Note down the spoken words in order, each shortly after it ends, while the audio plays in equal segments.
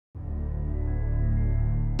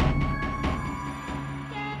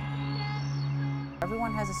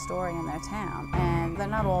Everyone has a story in their town, and they're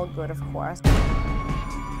not all good, of course.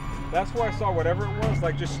 That's where I saw whatever it was,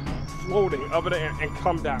 like just floating up in the air and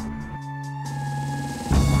come down.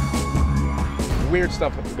 Weird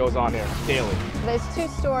stuff that goes on here daily. There's two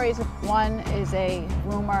stories. One is a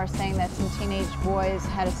rumor saying that some teenage boys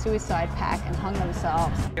had a suicide pact and hung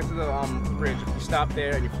themselves. Get to the bridge. You stop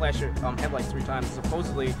there and you flash your headlights 3 times.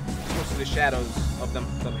 Supposedly, you're supposed to see the shadows of them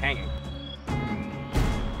hanging.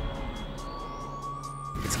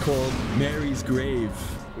 It's called Mary's Grave.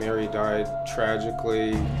 Mary died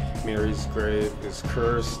tragically. Mary's grave is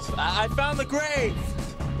cursed. I found the grave!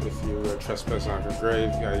 If you trespass on her grave,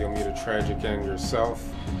 you'll meet a tragic end yourself.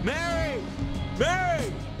 Mary!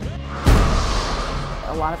 Mary!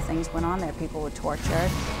 A lot of things went on there. People were tortured.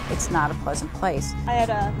 It's not a pleasant place. I had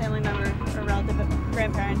a family member, a relative, a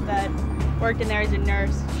grandparent that worked in there as a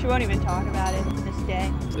nurse. She won't even talk about it to this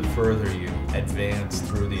day. The further you advance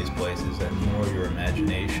through these places, the more your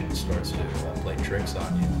imagination starts to play tricks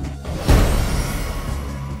on you.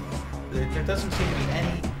 There doesn't seem to be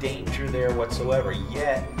any danger there whatsoever,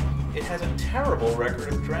 yet it has a terrible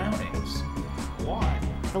record of drownings. Why?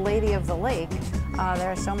 The Lady of the Lake,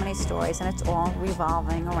 there are so many stories, and it's all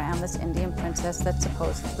revolving around this Indian princess that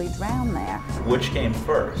supposedly drowned there. Which came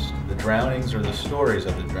first, the drownings or the stories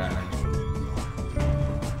of the drownings?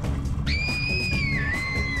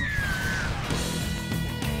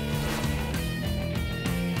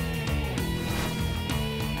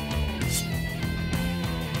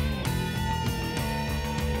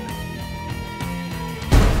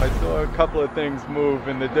 I saw a couple of things move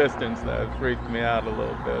in the distance that freaked me out a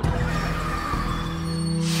little bit.